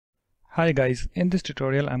Hi guys, in this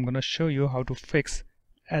tutorial I'm going to show you how to fix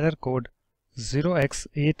error code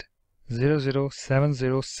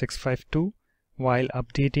 0x80070652 while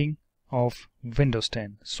updating of Windows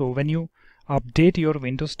 10. So when you update your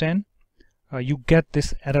Windows 10, you get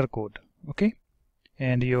this error code, okay,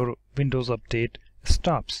 and your Windows update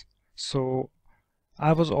stops. So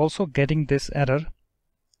I was also getting this error.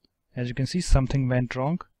 As you can see, something went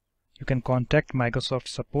wrong. You can contact Microsoft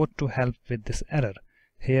support to help with this error.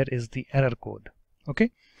 Here is the error code.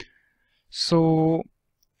 Okay, so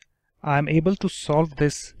I'm able to solve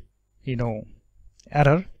this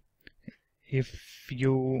error. If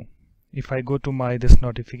I go to my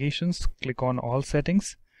notifications, click on all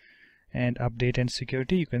settings and update and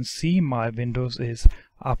security, you can see my Windows is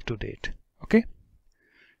up to date. Okay,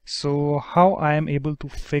 so how I am able to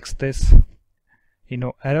fix this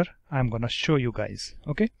error, I'm gonna show you guys.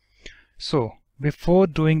 Okay, so before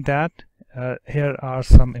doing that, here are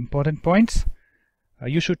some important points.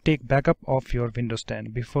 You should take backup of your Windows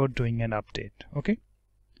 10 before doing an update. Okay,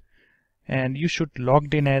 and you should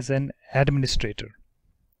logged in as an administrator.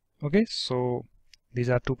 Okay, so these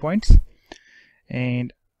are 2 points.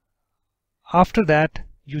 And after that,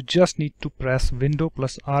 you just need to press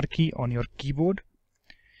Windows+R key on your keyboard,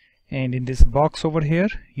 and in this box over here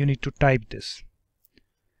you need to type this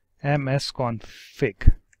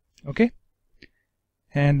msconfig. Okay,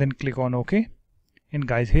 and then click on OK. And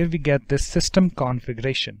guys, here we get this system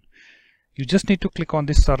configuration. You just need to click on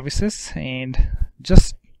this services and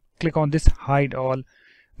just click on this hide all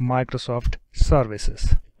Microsoft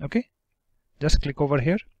services. Okay, just click over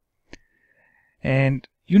here and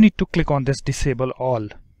you need to click on this disable all,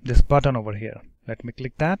 this button over here. Let me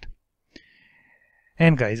click that.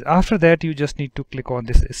 And guys, after that you just need to click on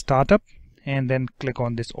this startup and then click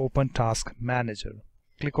on this open task manager.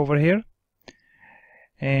 Click over here.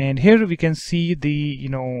 And here we can see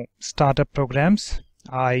the startup programs.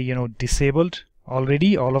 I disabled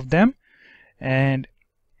already all of them, and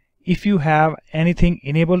if you have anything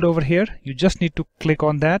enabled over here, you just need to click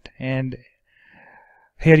on that, and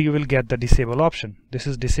here you will get the disable option. This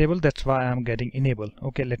is disabled, that's why I'm getting enable.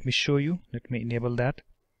 Okay, let me show you. Let me enable that.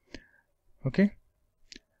 Okay,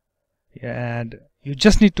 and you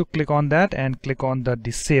just need to click on that and click on the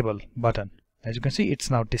disable button. As you can see,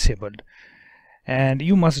 it's now disabled. And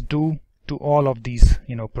you must do to all of these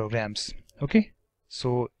programs. Okay,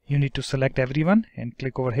 so you need to select everyone and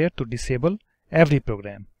click over here to disable every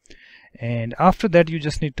program, and after that you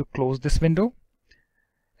just need to close this window,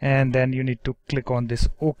 and then you need to click on this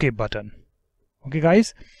OK button. Okay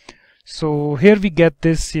guys, so here we get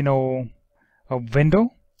this a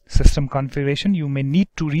window system configuration. You may need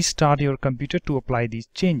to restart your computer to apply these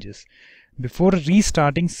changes. Before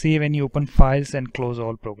restarting, save any open files and close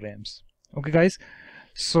all programs. Okay guys,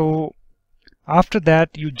 so after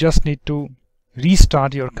that you just need to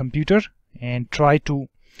restart your computer and try to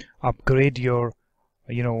upgrade your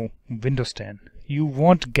Windows 10. You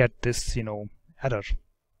won't get this error.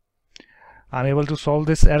 I'm able to solve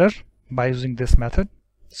this error by using this method.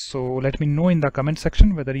 So let me know in the comment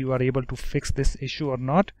section whether you are able to fix this issue or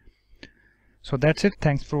not. So that's it.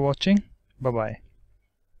 Thanks for watching. Bye bye.